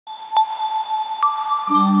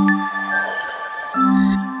Welcome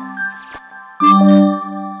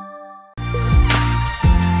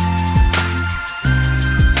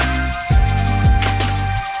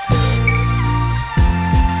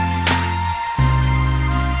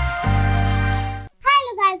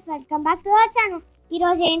back to our channel. ఈ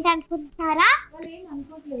రోజు ఏంటి అనుకుంటున్నారా?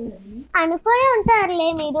 అనుకునే ఉంటారులే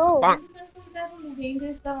మీరు. నువ్వేం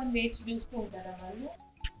చేస్తావని వేచి చూస్తూ ఉంటారా వాళ్ళు?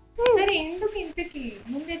 సరే, ఎందుకు ఇంతకి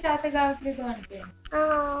ముందే చేత కావట్లేదు అంటే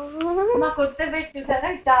మా కొత్త బెడ్ చూసారా,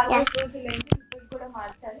 చాలా రోజులైంది, ఇప్పుడు కూడా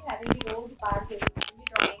మార్చాలి. అదే రోజు పాడు చేస్తుంది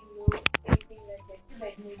డ్రాయింగ్లు పెయింటింగ్ అని చెప్పి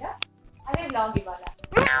బెడ్ మీద అదే బ్లాగ్ ఇవ్వాలి.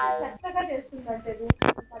 చెత్తగా చేస్తుందంటే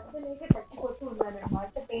పద్దలేక చచ్చిపోతూ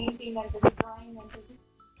ఉన్నారనమాట. పెయింటింగ్ అంటే డ్రాయింగ్ అంటే.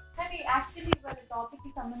 కానీ యాక్చువల్లీ వాళ్ళ టాపిక్ కి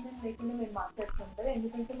సంబంధం లేకుండా మీరు మాట్లాడుతుంటారు,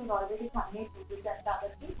 ఎందుకంటే మీరు ఆల్రెడీ ఫన్నీ చూపించారు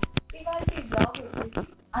కాబట్టి. ఇవాళ ఈ బ్లాగ్ వచ్చేసి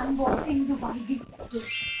అన్బాక్సింగ్ దుబాయ్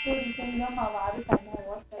గిఫ్ట్స్. సో రీసెంట్గా మా వారు సైమా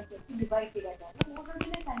అవార్డ్స్ అని చెప్పి దుబాయ్కి వెళ్ళారు. 3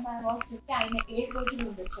 రోజులే సైమా అవార్డ్స్ చెప్తే ఆయన 7 రోజులు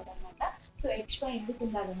ఉండొచ్చారు అనమాట. సో ఎక్స్ట్రా ఎందుకు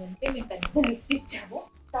ఉండాలని అంటే మేము పెద్ద లిస్ట్ ఇచ్చాము.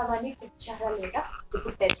 సో అవన్నీ తెచ్చారా లేదా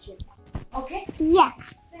ఇప్పుడు టెస్ట్ చేద్దాం. ఓకే,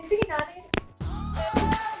 ఇంటికి నానే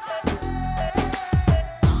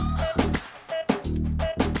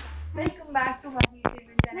back to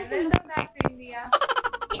MAHISHIVAN channel. Welcome back to India.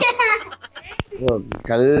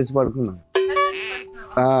 కలిసి పడుకున్నా.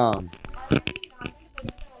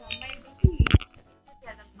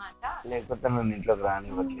 లేకపోతే నన్ను ఇంట్లోకి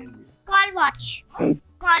రానివ్వట్లేదు. Call watch.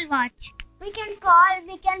 We can call,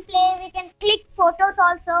 we can play, we can click photos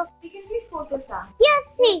also. We can click photos. Yes,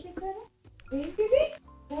 see. ఏంటిది?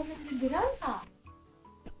 దిరాసా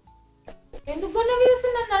ఎందుకు కొన్నవిసి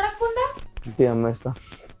నన్ను అడగకుండా? ఇంటి అమ్మేస్తా.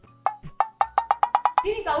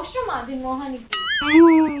 దీనికి అవసరమా దీని మోహానికి?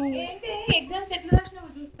 ఏంటి ఎగ్జామ్స్ ఎట్లా రాసినావు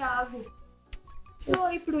చూస్తా ఆగు. సో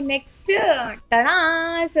ఇప్పుడు next ta-da.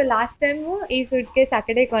 So last time ఈ సూట్ కేస్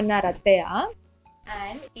అక్కడే కొన్నారు అత్తయ్య,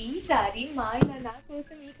 అండ్ ఈసారి మా ఆయన నా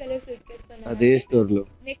కోసం ఈ కలర్ సూట్ కేస్ కొన్నారు అదే స్టోర్ లో.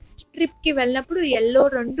 నెక్స్ట్ ట్రిప్ కి వెళ్ళినప్పుడు ఎల్లో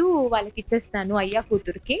 2 వాళ్ళకి ఇచ్చేస్తాను, అయ్యా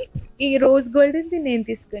కూతురికి. ఈ రోజ్ గోల్డెన్ నేను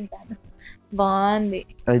తీసుకుంటాను. బాగుంది.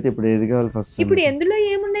 అయితే ఇప్పుడు ఏది కావాలి ఫస్ట్? ఇప్పుడు ఎందులో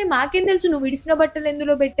ఏమున్నాయి మాకేం తెలుసు? నువ్వు విడిచిన బట్టలు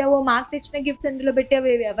ఎందులో పెట్టావో, మాకు తెచ్చిన గిఫ్ట్స్ ఎందులో పెట్టావో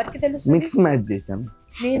ఎవరికి తెలుసు? మిక్స్ మ్యాచ్ చేశాను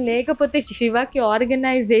నేను. లేకపోతే శివకి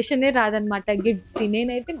ఆర్గనైజేషనే రాదనమాట గిఫ్ట్స్ కి.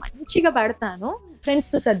 నేనైతే మంచిగా పడతాను.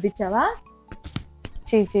 ఫ్రెండ్స్ తో సర్దిచ్చావా?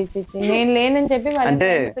 నేను లేనని చెప్పి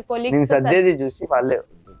సర్దేది చూసి వాళ్ళే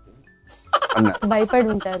భయపడి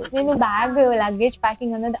ఉంటారు. నేను బ్యాగ్ లగేజ్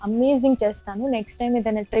ప్యాకింగ్ అన్నది అమేజింగ్ చేస్తాను. నెక్స్ట్ టైం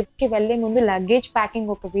ఏదైనా ట్రిప్ కి వెళ్లే ముందు లగేజ్ ప్యాకింగ్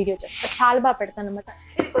ఒక వీడియో చేస్తాను, చాలా బాగా పెడతాను అనమాట.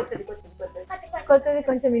 కొత్తది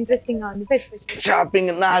కొంచెం ఇంట్రెస్టింగ్ గా ఉంది.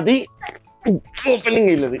 షాపింగ్ నాది, ఓపెనింగ్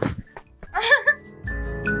ఇల్లది.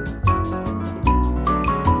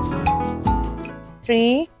 త్రీ,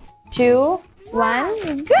 2, 1.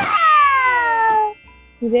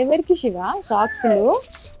 ఇదెవరికి శివ? సాక్స్లు.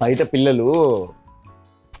 బయట పిల్లలు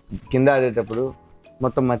కింద ఆడేటప్పుడు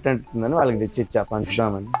మొత్తం మట్టి అంటుందని వాళ్ళకి తెచ్చిచ్చా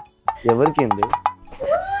పంచుదామని. ఎవరికి ఏంది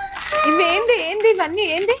ఇవేంది? ఇవన్నీ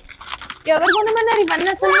ఏంది? ఎవరు కొనమన్నారు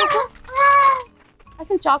ఇవన్నీ?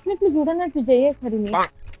 అసలు చాక్లెట్లు చూడనట్టు హరిని.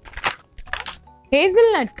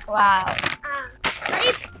 హేజిల్ నట్.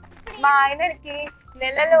 మా ఆయనకి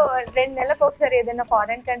నెలలో 2 నెలలకు ఒకసారి ఏదైనా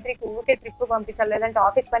ఫారెన్ కంట్రీకి ఊరికే ట్రిప్ పంపించాలి, లేదంటే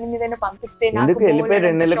ఆఫీస్ పని మీద పంపిస్తే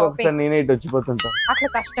అట్లా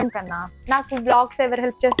కష్టం కన్నా నాకు బ్లాగ్స్ ఎవరు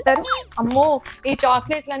హెల్ప్ చేస్తారు? అమ్మో, ఈ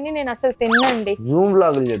చాక్లెట్లన్నీ నేను అసలు తిన్నండి. జూమ్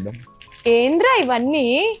బ్లాగులు చేద్దాం. ఏంద్రా ఇవన్నీ?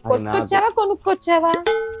 కొనుక్కొచ్చావా?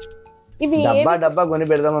 ఇవి డబ్బా కొని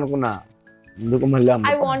పెడదాం అనుకున్నా.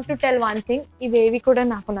 I want to tell one thing, ఇవేవి కూడా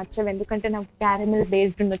నాకు నచ్చవు. ఎందుకంటే నాకు క్యారమెల్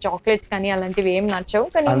బేస్డ్ ఉన్న చాక్లెట్స్ కానీ అలాంటివి ఏం నచ్చవు.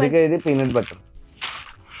 కానీ పీనట్ బటర్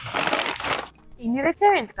ఇన్ని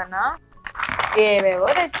తెచ్చావేంటి కన్నా? ఏవేవో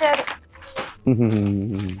తెచ్చారు.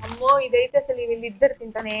 అమ్మో, ఇదైతే అసలు వీళ్ళిద్దరు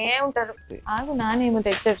తింటానే ఉంటారు. ఆగు, నానేమో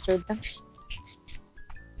తెచ్చారు చూద్దాం.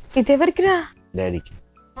 ఇది ఎవరికి రా? డాడీకి.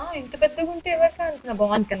 ఇంత పెద్దగా ఉంటే ఎవరికి అనుకున్నా.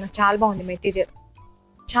 బాగుంది కన్నా, చాలా బాగుంది మెటీరియల్,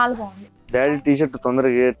 చాలా బాగుంది. డాడీ టీ షర్ట్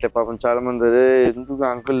తొందరగా వేయట్లే పాపం. చాలా మంది అదే ఎందుకు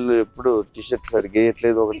అంకుల్ ఎప్పుడు టీ షర్ట్ సరిగ్గా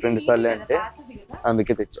వేయట్లేదు, 1-2 సార్లు అంటే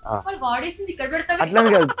అందుకే తెచ్చా.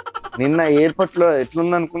 అట్లని కాదు, నిన్న ఎయిర్పోర్ట్ లో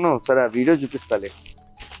ఎట్లుంది అనుకున్నావు? ఒకసారి ఆ వీడియో చూపిస్తాలే,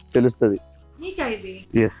 తెలుస్తుంది.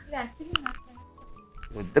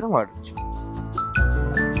 ఇద్దరం వాడచ్చు.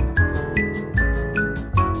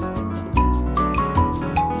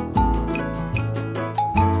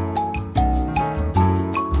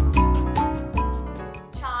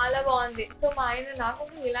 సో మా ఆయన నాకు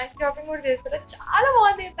ఇలాంటి షాపింగ్ కూడా చేస్తారా? చాలా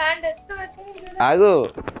బాగుంది. ప్యాంట్ ఎంత ఆగు,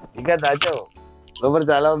 ఇంకా దాచావు లోపల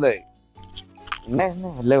చాలా ఉన్నాయి.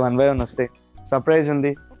 1 by 1 వస్తాయి. సర్ప్రైజ్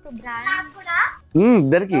ఉంది.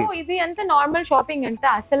 ఇద్దరికి ఇది అంతా నార్మల్ షాపింగ్ అంటే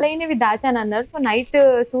అసలైనవి దాచాను అన్నారు. సో నైట్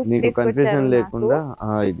సూట్స్ నీకు కన్ఫ్యూజన్ లేకుండా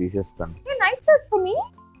ఇది తీసేస్తాను. Night suit for me.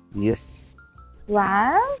 yes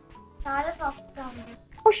wow చాలా సాఫ్ట్ గా ఉంది.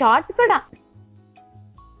 ఓ షార్ట్ కూడా.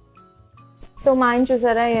 సో మా ఆయన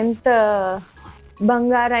చూసారా ఎంత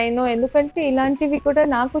బంగారైనో, ఎందుకంటే ఇలాంటివి కూడా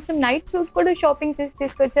నా కోసం నైట్ సూట్ కూడా షాపింగ్ చేసి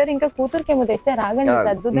తీసుకొచ్చారు. ఇంకా కూతురికి ఏమో తెచ్చారు, ఆగండి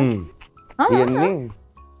సర్దుదా. ఇవన్నీ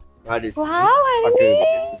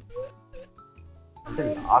అంటే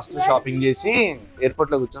లాస్ట్ షాపింగ్ చేసి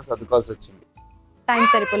ఎయిర్పోర్ట్ లో కూర్చొని సర్దుకోవాల్సి వచ్చింది. Time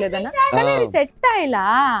సరిపోలేదన్నా set అయ్యలా.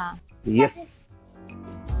 ఎస్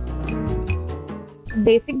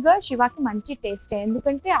బేసిక్ గా శివాకి మంచి టేస్ట్,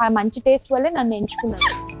 ఎందుకంటే ఆ మంచి టేస్ట్ వల్లే నన్ను ఎంచుకున్నాను.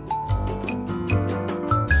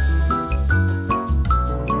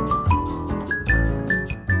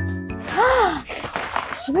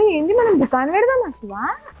 శివ ఏంది, మనం దుకాణం పెడదామా శివ?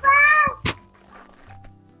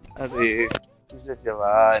 అరే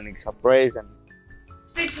చూసేసావా, నీకు సర్ప్రైజ్ అండి.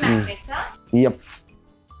 Fridge magnets. Yup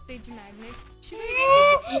fridge magnets.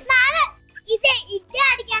 ఇదే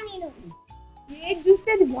అడిగాను నేను. ఏది చూస్తే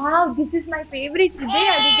అది wow this is my favourite, ఇదే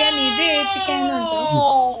అడిగాను, ఇదే ఎత్తికాను అంటావు.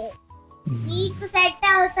 నీకు సెట్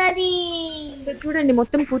అవుతది. సో చూడండి,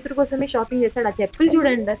 మొత్తం కూతురు కోసమే షాపింగ్ చేశాడు. ఆ చెప్పులు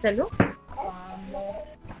చూడండి అసలు.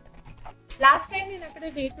 లాస్ట్ టైం నేను అక్కడ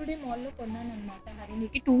డే టు డే మాల్ లో కొన్నాను అన్నమాట.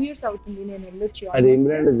 హరినికి 2 years అవుతుంది నేను వెళ్ళొచ్చి.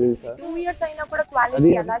 2 years అయినా కూడా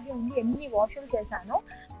క్వాలిటీ అలాగే ఉంది. ఎన్ని వాషులు చేశాను,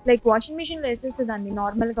 లైక్ వాషింగ్ మిషన్ లో వేసేసేదాన్ని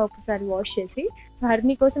నార్మల్ గా ఒకసారి వాష్ చేసి. సో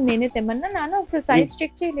హరిని కోసం నేనే తెమ్మన్నా. నాన్న ఒకసారి సైజ్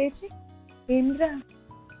చెక్ చేయి లేచి. ఏంద్రా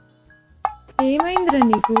ఏమైందిరా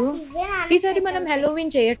నీకు? ఈసారి మనం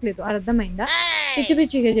హెలోవిన్ చేయట్లేదు, అర్థమైందా? పిచ్చి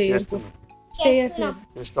పిచ్చిగా చేయొచ్చు, చేయట్లేదు.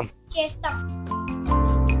 చేస్తాం.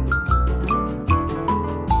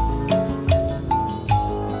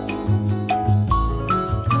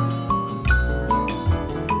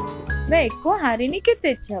 ఎక్కువ హరినికి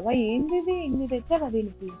తెచ్చావా? ఏంది ఇన్ని తెచ్చావా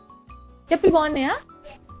దీనికి? చెప్పులు బాగున్నాయా?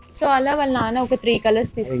 సో అలా వాళ్ళ నాన్న ఒక 3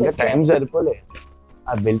 కలర్స్ తీసుకొచ్చారు. టైం సరిపోలే.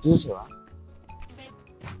 ఆ బెల్ట్ చూసావా?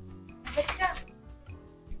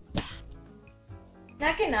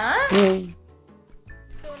 నాకేనా?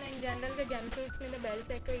 సో నేను జనరల్ గా జంప్ సూట్స్ మీద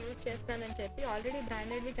బెల్ట్స్ ఎక్కువ యూజ్ చేస్తానని చెప్పి ఆల్రెడీ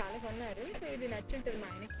బ్రాండెడ్ వి చాలా కొన్నారు. సో ఇది నచ్చుంటుంది మా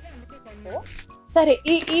ఆయనకి, అందుకే కొన్నాను. సరే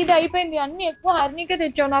ఇది అయిపోయింది. అన్ని ఎక్కువ హరినికే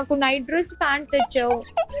తెచ్చావు. నాకు నైట్ డ్రెస్ ప్యాంట్ తెచ్చావు.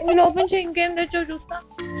 ఇందులో ఓపెన్ చేయి, ఇంకేం తెచ్చావు చూస్తా.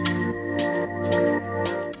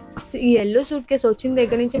 ఈ ఎల్లో సూట్ కేసు వచ్చిన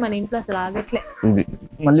దగ్గర నుంచి మన ఇంట్లో అసలు ఆగట్లే.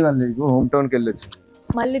 మళ్ళీ వాళ్ళకి హోమ్ టౌన్ కి వెళ్ళొచ్చు,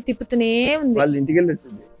 మళ్ళీ తిప్పుతూనే ఉంది. వాళ్ళ ఇంటికి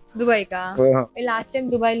వెళ్ళొచ్చింది. దుబాయ్ కా? లాస్ట్ టైం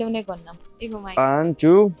దుబాయ్ లోనే కొన్నాం.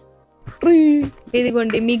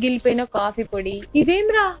 ఇదిగోండి మిగిలిపోయిన కాఫీ పొడి.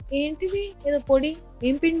 ఇదేంరా, ఏంటిది? ఏదో పొడి,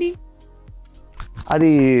 ఏం పిండి?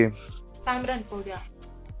 అది సాంబ్రాన్ పొడి.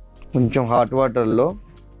 కొంచెం హాట్ వాటర్ లో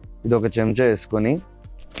ఇది ఒక చెంచా వేసుకొని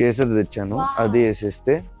కేసరి తెచ్చాను, అది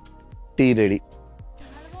వేసేస్తే టీ రెడీ.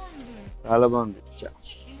 చాలా బాగుంది.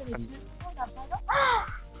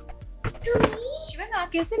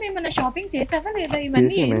 నాకేసి ఏమన్నా షాపింగ్ చేసావా లేదా?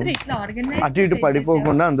 ఇవన్నీ ఇట్లా ఆర్గనైజ్ అటు ఇటు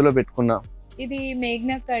పడిపోకుండా అందులో పెట్టుకున్నా. ఇది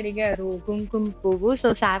మేఘ్నక్క అడిగారు కుంకుమ పువ్వు. సో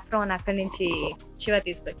సాఫ్రాన్ అక్కడి నుంచి శివ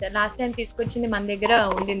తీసుకొచ్చారు. లాస్ట్ టైం తీసుకొచ్చింది మన దగ్గర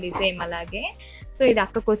ఉండింది సేమ్ అలాగే. సో ఇది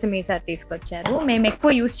అక్క కోసం ఈసారి తీసుకొచ్చారు. మేము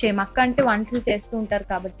ఎక్కువ యూజ్ చేయము, అక్క అంటే వంటలు చేస్తూ ఉంటారు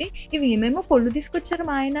కాబట్టి. ఇవి ఏమేమో పొళ్ళు తీసుకొచ్చారు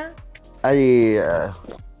మా ఆయన. అది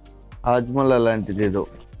ఆజ్మల్ అలాంటిది ఏదో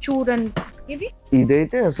చూడండి.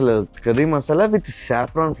 ఇదైతే అసలు curry masala with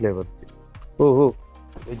saffron flavour. ఓహో,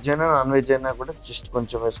 వెజ్ అయినా నాన్ వెజ్ అయినా కూడా జస్ట్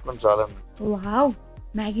కొంచెం వేసుకొని చాలా. Wow,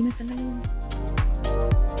 Maggi masala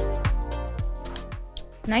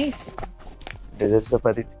nice.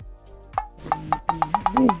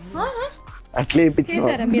 అట్లే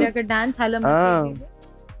చేశారా మీరు అక్కడ డాన్స్? హలో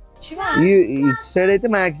ఇటు సైడ్ అయితే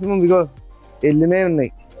మాక్సిమం ఇగో వెళ్ళినాయి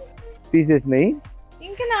ఉన్నాయి, తీసేసినాయి.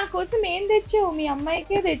 ఇంకా నా కోసం ఏం తెచ్చావు? మీ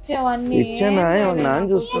అమ్మాయికే తెచ్చావు అన్ని. ఇచ్చానా? నాన్న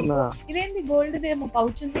చూస్తున్నా. ఇదేంటి గోల్డ్ దేమో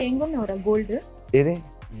పౌచ్ ఉంది. ఏం కొన్నావురా గోల్డ్? ఏది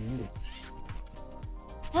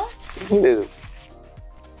లేదు,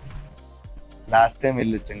 లాస్ట్ టైం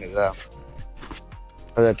వెళ్ళొచ్చాం కదా,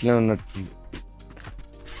 అది అట్లే ఉన్నట్టుంది.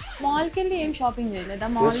 మాల్ కి వెళ్ళి ఏం షాపింగ్ చేయలేదా?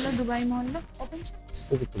 మాల్ లో, దుబాయ్ మాల్ లో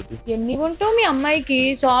ఎన్ని కొంటావు? మీ అమ్మాయికి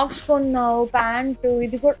సాక్స్ కొన్నావు, ప్యాంట్,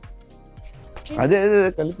 ఇది కూడా అదే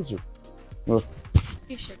కలిపి చూ.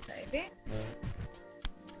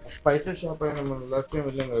 స్పైసెస్ షాప్ అయినా మనం లాస్ట్ టైం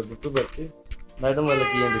వెళ్ళాం కదా, గుర్తు పెట్టి మేడం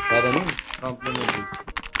వాళ్ళకి ఇవ్వండి సార్ అని కాంప్లిమెంట్.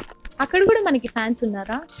 అక్కడ కూడా మనకి ఫ్యాన్స్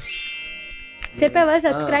ఉన్నారా? చెప్పావా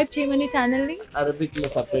సబ్స్క్రైబ్ చేయమని ఛానల్ ని? అరబిక్ లో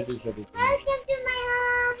సపరేట్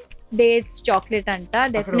డేట్స్ చాక్లెట్ అంట.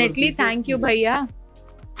 డెఫినెట్లీ థ్యాంక్ యూ భయ్యా.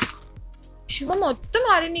 శివ మొత్తం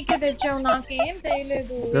హరినికే తెచ్చావు, నాకేం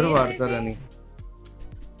తెలియలేదు. వాడతారని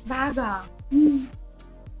బాగా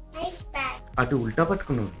అటు ఉల్టా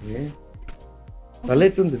పట్టుకున్నావు. భలే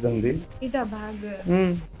ఉంది తంది. ఇదా బ్యాగ్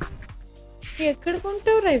ఎక్కడ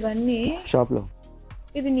కొంటావురా ఇవన్నీ? షాప్ లో.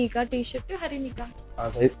 ఇది నీకా టీ షర్ట్? హరినికా?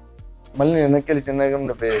 మళ్ళీ వెనక్కి చిన్నగా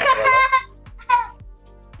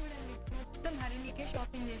మొత్తం హరినికే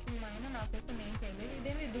షాపింగ్ చేసింది మా ఆయన, నాకోసం ఏం చేయలేదు.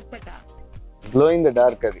 ఇదేమి dupatta? Glow in the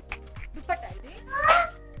dark అది. దుప్పటా ఇది?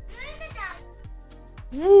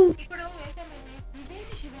 ఇప్పుడు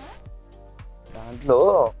ఇదేంటి శివ? దాంట్లో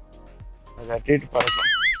అది అటు ఇటు పడతాం.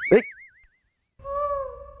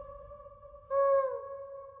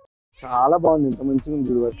 చాలా బాగుంది, ఇంత మంచిగా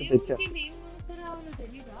ఉంది వరకు తెచ్చా.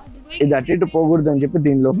 ఇది అటు ఇటు పోకూడదు అని చెప్పి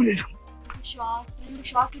దీని లోపల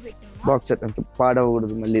బాక్స్ అంత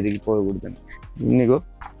పాడవకూడదు, మళ్ళీ ఇరిగిపోకూడదు అని. నీకు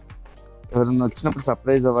ఎవరైనా వచ్చినప్పుడు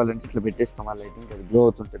సర్ప్రైజ్ అవ్వాలంటే ఇట్లా పెట్టేస్తాం. ఆ లైటింగ్ అది గ్లో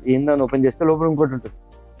అవుతుంటది. ఏందని ఓపెన్ చేస్తే లోపల ఇంకోటి ఉంటుంది.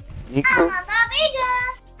 నీకు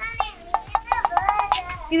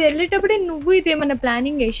ఇది వెళ్ళేటప్పుడే నువ్వు ఇదేమన్నా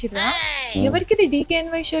ప్లానింగ్ వేసిరా? ఎవరికి ఇది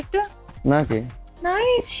DKNY షర్ట్? నాకే.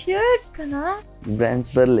 నైస్ షర్ట్ కదా,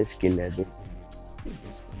 ట్రాన్స్ఫర్ లెస్కి అది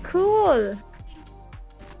కూల్.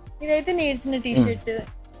 ఇదైతే నేర్చిన టీ షర్ట్.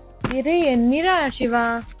 ఇరే ఎన్నిరా శివ?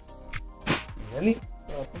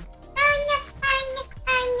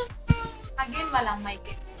 అగైన్ వాళ్ళ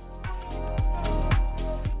అమ్మాయికి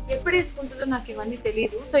ఎప్పుడు వేసుకుంటుందో నాకు ఇవన్నీ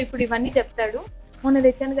తెలియదు. సో ఇప్పుడు ఇవన్నీ చెప్తాడు. మొన్న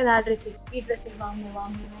తెచ్చాను కదా ఆ డ్రెస్, ఈ డ్రెస్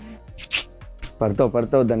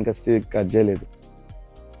పడతావు దానికి కట్ చేయలేదు.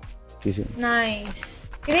 నైస్.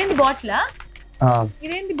 ఇదేంటి బాటిలా?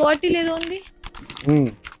 ఇదేంటి బాటిల్ ఏదో ఉంది.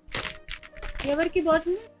 ఎవరికి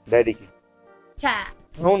బాటిల్? డాడీకి. చా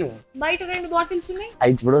అవును, బయట 2 బాటిల్స్ ఉన్నాయి.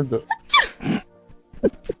 అయి చూడొద్దు.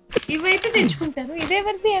 ఇవైతే తెచ్చుకుంటారు.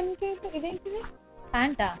 ఇదేవరిది? ఎంకే. ఇదేంటిది?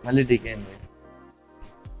 ప్యాంటా? మళ్ళీ DKNY.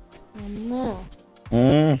 అమ్మో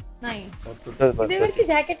నైస్. ఇదేవరికి?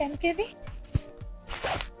 జాకెట్ ఎంకేది?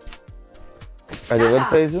 అది ఎవరి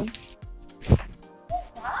సైజు?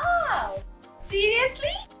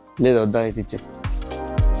 సీరియస్లీ? లేదు, వద్దా అయితే ఇచ్చే.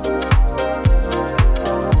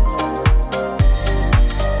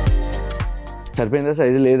 సరిపోయిందా?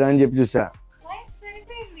 సైజు లేదా అని చెప్పి చూసా.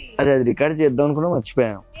 అది రికార్డ్ చేద్దాం అనుకున్నా,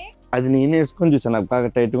 మర్చిపోయాను. అది నేను వేసుకొని చూసాను, నాకు బాగా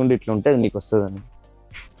టైట్ గా ఉండి ఇట్లా ఉంటే అది నీకు వస్తుందని.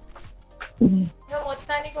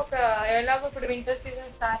 మొత్తానికి ఒక ఎలాగో ఇప్పుడు వింటర్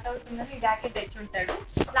సీజన్ స్టార్ట్ అవుతుందని జాకెట్ తెచ్చి ఉంటాడు.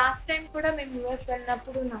 లాస్ట్ టైం కూడా మేము యూఎస్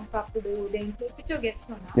వెళ్ళినప్పుడు నాకు అప్పుడు దేంట్లో guest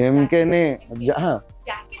ఎంకేనే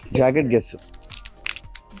jacket guess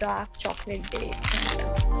dark chocolate day.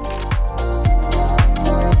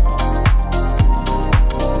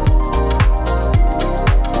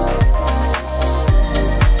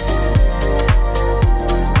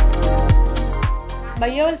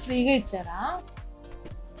 భయ్య వాళ్ళు ఫ్రీగా ఇచ్చారా?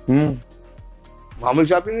 మామూలు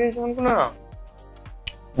షాపింగ్ చేసాం అనుకున్నా.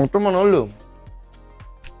 మొత్తం మన వాళ్ళు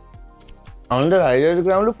 5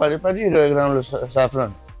 గ్రాములు 10 20 గ్రాములు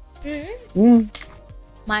సాఫ్రాన్.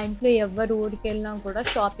 మా ఇంట్లో ఎవరు ఊరికి వెళ్ళినా కూడా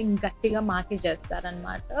షాపింగ్ గట్టిగా మాకే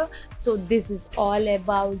చేస్తారనమాట. So this is all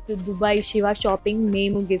about Dubai Shiva shopping.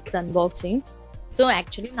 మేము గిఫ్ట్స్ అన్బాక్సింగ్. సో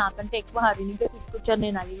యాక్చువల్లీ నాకంటే ఎక్కువ హరినికే తీసుకొచ్చారు.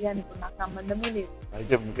 నేను అడిగి అనుకున్నా, నాకు సంబంధమే లేదు.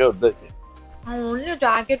 ఓన్లీ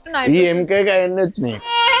జాకెట్ వచ్చినాయి.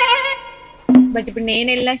 బట్ ఇప్పుడు నేను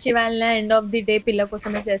వెళ్ళిన శివ వెళ్ళిన ఎండ్ ఆఫ్ ది డే పిల్ల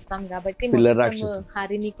కోసమే చేస్తాం కాబట్టి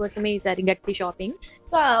హరిని కోసమే ఈసారి గట్టి షాపింగ్.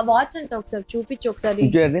 సో వాచ్ అంటే ఒకసారి చూపించు, ఒకసారి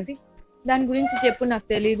దాని గురించి చెప్పు. నాకు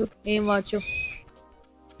తెలీదు ఏం వాచ్,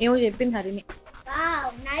 ఏమో చెప్పింది హరిని.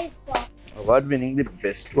 Award winning the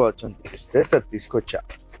best watch అని తెలిస్తే సార్ తీసుకొచ్చా.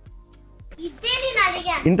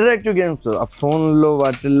 ఇంటరాక్టివ్ గేమ్స్ ఆ ఫోన్ లో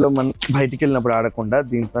వాటిల్లో మనం బయటికి వెళ్ళినప్పుడు ఆడకుండా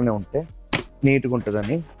దీంట్లోనే ఉంటే నీట్గా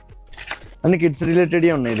ఉంటుందని అన్ని కిడ్స్ రిలేటెడ్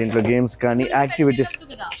ఉన్నాయి దీంట్లో. గేమ్స్ కానీ యాక్టివిటీస్.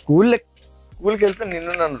 స్కూల్కి వెళ్తే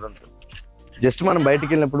నిన్ను నన్ను ఉంటుంది. జస్ట్ మనం బయటికి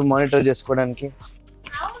వెళ్ళినప్పుడు మానిటర్ చేసుకోవడానికి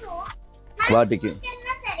వాటికి.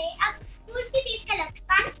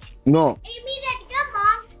 నో,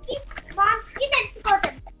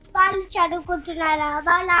 వాళ్ళు చదువుకుంటున్నారా,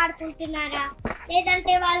 వాళ్ళు ఆడుకుంటున్నారా,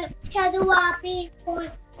 లేదంటే వాళ్ళు చదువు ఆపి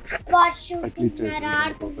వాచ్ చూసుకుంటున్నారా,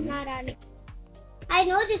 ఆడుకుంటున్నారా అని. I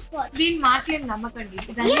know this watch. దీని మాటలేం నమ్మకండి.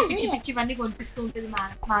 దాన్ని పిచ్చి పిచ్చివన్నీ కొనిపిస్తూ ఉంటుంది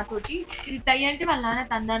మాతోటి. ఇది తయ్య అంటే వాళ్ళ నాన్న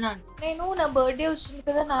తందానా అంట. నేను నా బర్త్డే వస్తుంది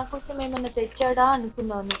కదా, నా కోసం ఏమన్నా తెచ్చాడా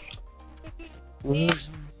అనుకున్నాను.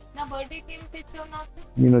 నా బర్త్డేకి ఏం తెచ్చావు నాకు?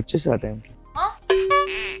 నేను వచ్చేసా ఆ టైంకి.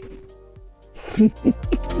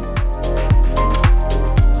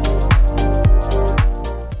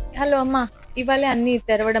 హలో అమ్మా, ఇవాళ అన్ని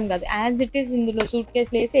తెరవడం కాదు, యాజ్ ఇట్ ఈస్ ఇందులో సూట్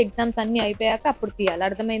కేసులు వేసి ఎగ్జామ్స్ అన్ని అయిపోయాక అప్పుడు తీయాలి.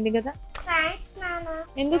 అర్థమైంది కదా?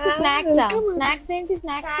 ఎందుకు స్నాక్స్? స్నాక్స్ ఏంటి?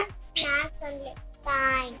 స్నాక్స్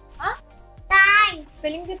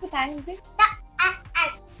స్పెల్లింగ్ చెప్పు.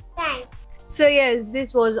 So yes, this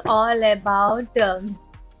was all about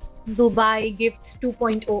Dubai Gifts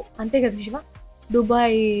 2.0. అంతే కదా Shiva?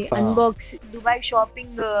 Dubai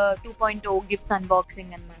shopping 2.0 gifts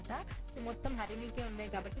unboxing అనమాట. మొత్తం హరిణికే ఉన్నాయి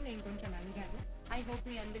కాబట్టి నేను కొంచెం అడిగాను. ఐ హోప్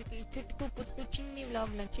మీ అందరికి చుట్టూ పుట్టు చిన్ని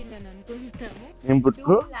వ్లాగ్ నచ్చిందని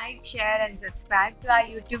అనుకుంటున్నాము. Like, share and subscribe to our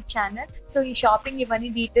YouTube channel. So ఈ షాపింగ్ ఇవన్నీ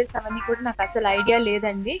డీటెయిల్స్ అవన్నీ కూడా నాకు అసలు ఐడియా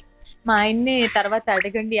లేదండి. మా ఆయన్నే తర్వాత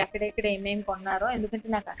అడగండి ఎక్కడెక్కడ ఏమేమి కొన్నారో, ఎందుకంటే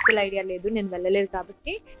నాకు అస్సలు ఐడియా లేదు, నేను వెళ్ళలేదు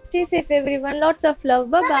కాబట్టి. Stay safe everyone, lots of love,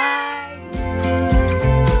 bye.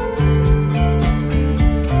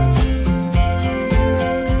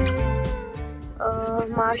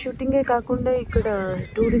 మా షూటింగే కాకుండా ఇక్కడ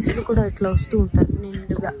టూరిస్టులు కూడా ఇట్లా వస్తూ ఉంటారు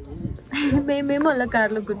నిండుగా. మేమేమో అలా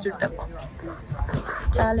కార్లో కూర్చుంటాం.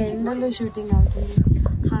 చాలా ఎండలో షూటింగ్ అవుతుంది.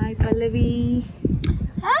 హాయ్ పల్లవి.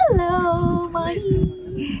 హలో మణి.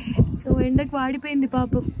 సో ఎండకు వాడిపోయింది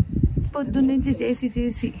పాపం పొద్దున్నుంచి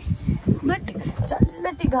చేసి. బట్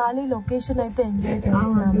చల్లటి గాలి లొకేషన్ అయితే ఎంజాయ్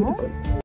చేస్తున్నాము.